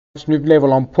moved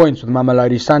level on points with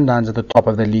Mamelodi Sundowns at the top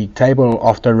of the league table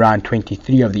after round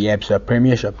 23 of the ABSA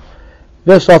Premiership.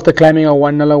 This after claiming a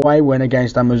 1-0 away win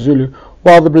against AmaZulu,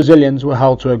 while the Brazilians were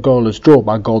held to a goalless draw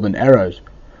by Golden Arrows.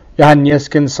 Johan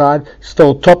Neeskens' side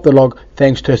still topped the log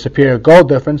thanks to a superior goal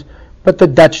difference, but the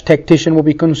Dutch tactician will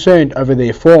be concerned over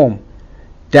their form.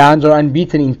 Downs are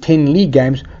unbeaten in 10 league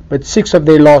games, but 6 of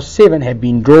their last 7 have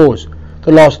been draws,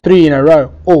 the last 3 in a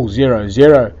row all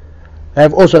 0-0. They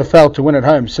have also failed to win at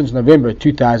home since November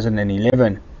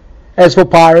 2011. As for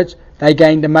Pirates, they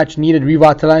gained a much-needed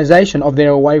revitalisation of their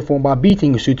away form by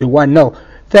beating Lesotho 1-0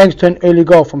 thanks to an early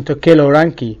goal from Tokelo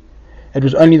Ranki. It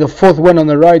was only the 4th win on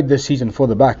the road this season for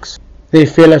the Bucks. Their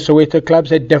fellow Soweto clubs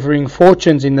had differing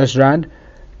fortunes in this round.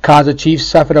 Kaizer Chiefs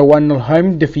suffered a 1-0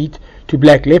 home defeat to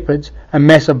Black Leopards, a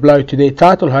massive blow to their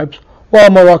title hopes, while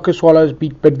Morocco Swallows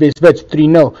beat Bidvest Wits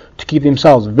 3-0 to keep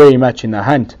themselves very much in the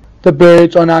hunt. The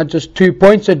Birds are now just 2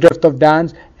 points adrift of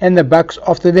Downs and the Bucks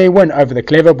after their win over the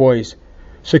Clever Boys.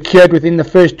 Secured within the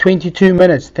first 22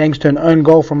 minutes thanks to an own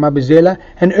goal from Mabizela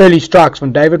and early strikes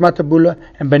from David Matabula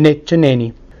and Bennett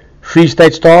Chineni. Free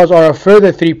State Stars are a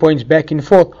further 3 points back in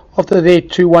 4th after their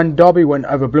 2-1 derby win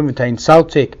over Bloemfontein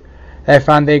Celtic. They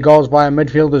found their goals via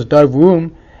midfielders Dove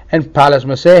Woom and Paulus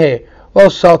Masehe,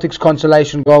 while Celtic's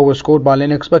consolation goal was scored by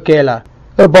Lennox Bakela.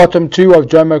 The bottom 2 of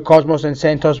Jomo Cosmos and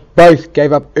Santos both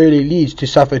gave up early leads to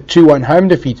suffer 2-1 home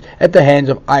defeats at the hands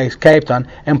of Ajax Cape Town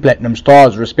and Platinum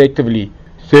Stars respectively.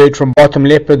 Third from bottom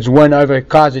Leopards' win over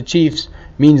Kaizer Chiefs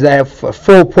means they have a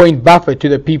 4-point buffer to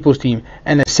the People's team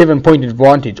and a 7-point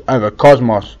advantage over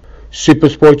Cosmos.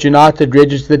 Supersport United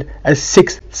registered a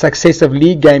 6th successive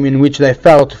league game in which they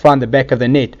failed to find the back of the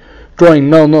net, drawing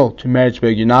 0-0 to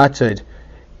Maritzburg United.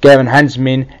 Gavin Hunt's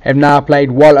men have now played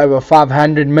well over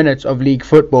 500 minutes of league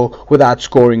football without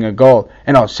scoring a goal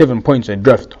and are 7 points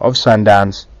adrift of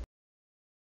Sundowns.